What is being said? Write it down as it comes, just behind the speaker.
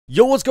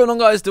Yo, what's going on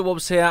guys,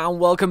 DeWobs here, and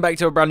welcome back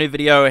to a brand new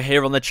video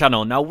here on the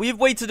channel. Now, we've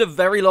waited a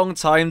very long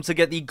time to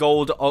get the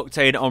gold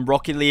Octane on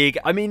Rocket League.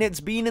 I mean, it's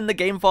been in the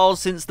game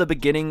files since the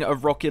beginning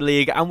of Rocket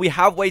League, and we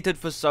have waited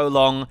for so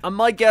long, and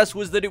my guess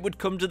was that it would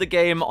come to the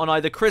game on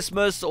either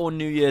Christmas or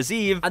New Year's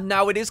Eve, and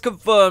now it is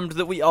confirmed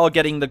that we are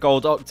getting the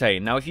gold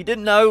Octane. Now, if you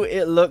didn't know,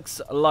 it looks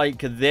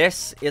like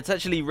this. It's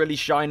actually really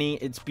shiny,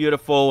 it's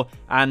beautiful,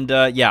 and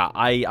yeah,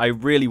 I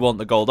really want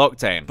the gold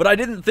Octane. But I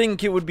didn't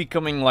think it would be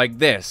coming like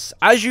this.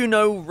 As you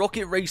know,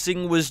 Rocket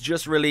Racing was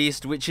just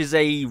released, which is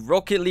a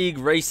Rocket League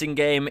racing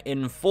game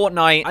in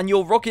Fortnite, and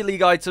your Rocket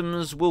League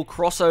items will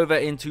cross over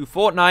into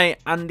Fortnite,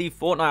 and the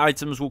Fortnite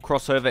items will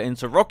cross over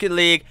into Rocket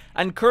League,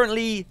 and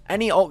currently,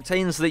 any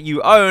Octanes that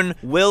you own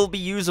will be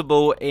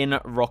usable in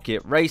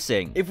Rocket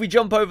Racing. If we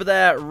jump over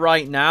there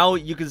right now,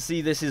 you can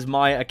see this is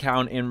my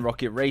account in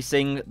Rocket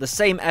Racing, the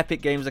same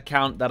Epic Games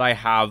account that I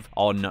have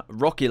on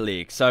Rocket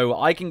League. So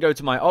I can go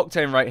to my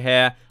Octane right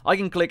here, I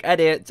can click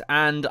edit,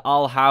 and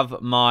I'll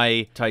have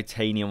my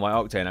titanium white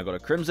Octane. I've got a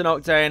crimson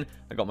Octane,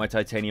 I got my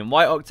titanium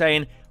white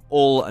Octane,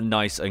 all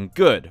nice and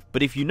good.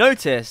 But if you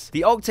notice,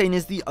 the Octane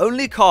is the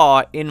only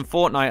car in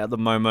Fortnite at the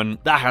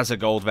moment that has a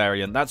gold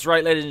variant. That's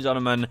right, ladies and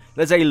gentlemen,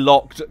 there's a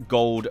locked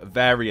gold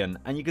variant.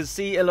 And you can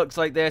see it looks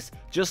like this,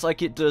 just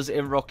like it does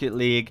in Rocket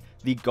League.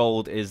 The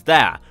gold is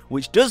there,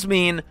 which does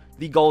mean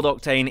the gold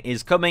Octane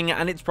is coming,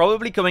 and it's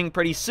probably coming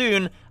pretty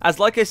soon, as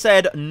like I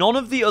said, none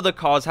of the other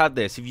cars had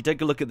this. If you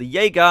take a look at the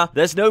Jaeger,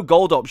 there's no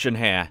gold option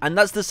here, and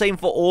that's the same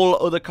for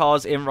all other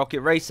cars in Rocket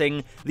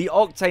Racing. The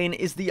Octane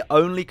is the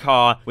only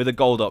car with a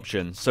gold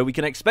option, so we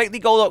can expect the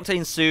gold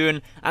Octane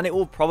soon, and it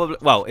will probably,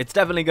 well, it's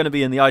definitely going to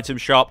be in the item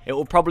shop. It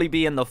will probably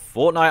be in the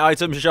Fortnite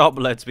item shop,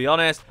 let's be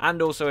honest,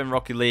 and also in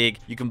Rocket League.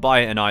 You can buy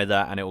it in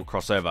either, and it will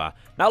cross over.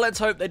 Now, let's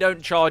hope they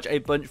don't charge a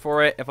bunch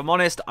for it. If I'm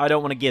honest, I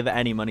don't want to give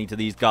any money to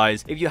these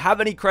guys. If you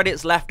have any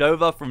credits left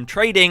over from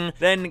trading,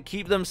 then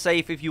keep them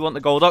safe if you want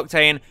the gold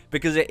Octane,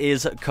 because it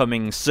is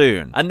coming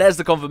soon. And there's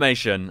the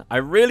confirmation. I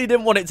really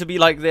didn't want it to be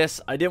like this.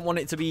 I didn't want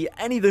it to be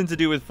anything to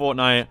do with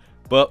Fortnite,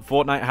 but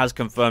Fortnite has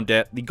confirmed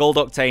it. The gold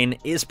Octane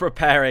is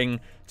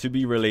preparing to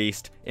be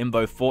released in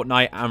both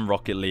Fortnite and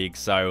Rocket League,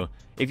 so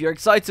if you're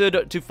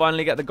excited to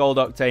finally get the gold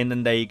Octane,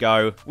 then there you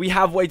go. We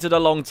have waited a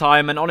long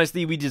time, and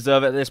honestly, we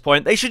deserve it at this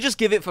point. They should just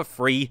give it for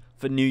free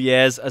for New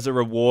Year's as a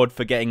reward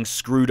for getting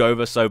screwed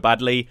over so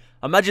badly.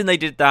 Imagine they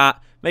did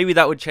that. Maybe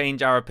that would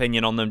change our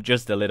opinion on them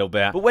just a little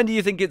bit. But when do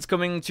you think it's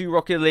coming to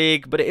Rocket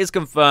League? But it is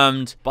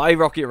confirmed by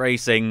Rocket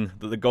Racing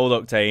that the gold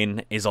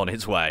Octane is on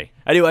its way.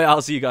 Anyway,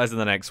 I'll see you guys in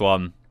the next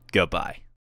one. Goodbye.